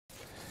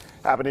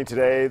Happening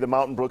today, the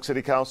Mountain Brook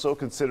City Council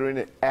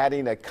considering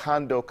adding a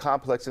condo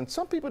complex, and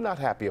some people not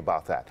happy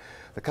about that.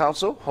 The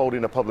council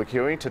holding a public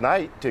hearing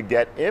tonight to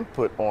get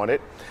input on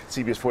it.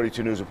 CBS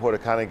 42 News reporter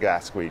Connie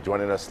Gasquet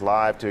joining us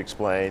live to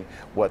explain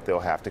what they'll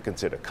have to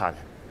consider. Connie.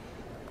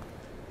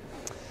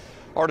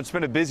 Art, it's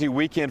been a busy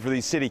weekend for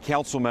these city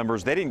council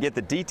members. They didn't get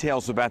the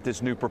details about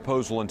this new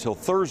proposal until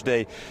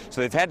Thursday,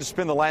 so they've had to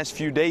spend the last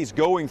few days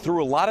going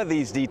through a lot of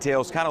these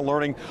details, kind of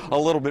learning a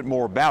little bit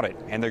more about it.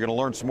 And they're going to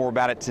learn some more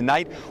about it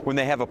tonight when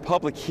they have a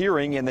public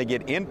hearing and they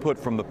get input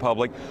from the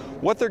public.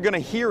 What they're going to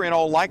hear in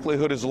all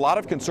likelihood is a lot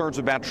of concerns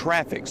about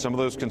traffic. Some of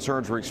those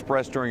concerns were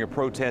expressed during a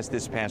protest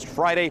this past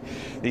Friday.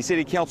 These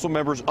city council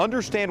members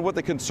understand what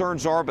the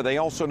concerns are, but they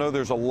also know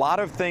there's a lot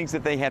of things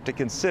that they have to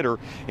consider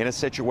in a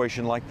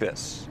situation like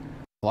this.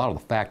 A lot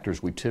of the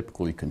factors we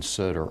typically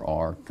consider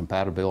are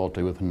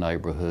compatibility with the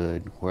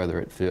neighborhood,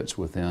 whether it fits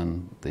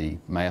within the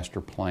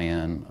master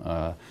plan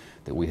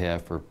that we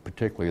have for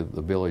particularly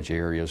the village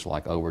areas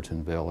like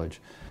Overton Village.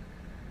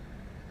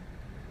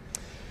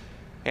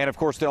 And of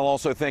course, they'll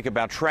also think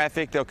about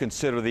traffic. They'll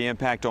consider the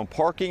impact on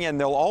parking, and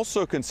they'll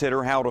also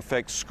consider how it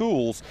affects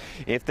schools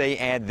if they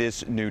add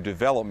this new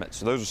development.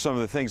 So those are some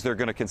of the things they're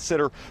going to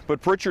consider.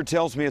 But Pritchard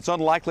tells me it's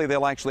unlikely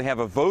they'll actually have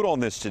a vote on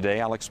this today.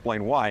 I'll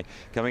explain why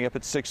coming up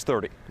at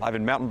 6:30. Live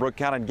in Mountain Brook,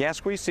 Connie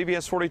Gasquet,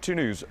 CBS 42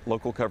 News,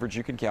 local coverage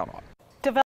you can count on.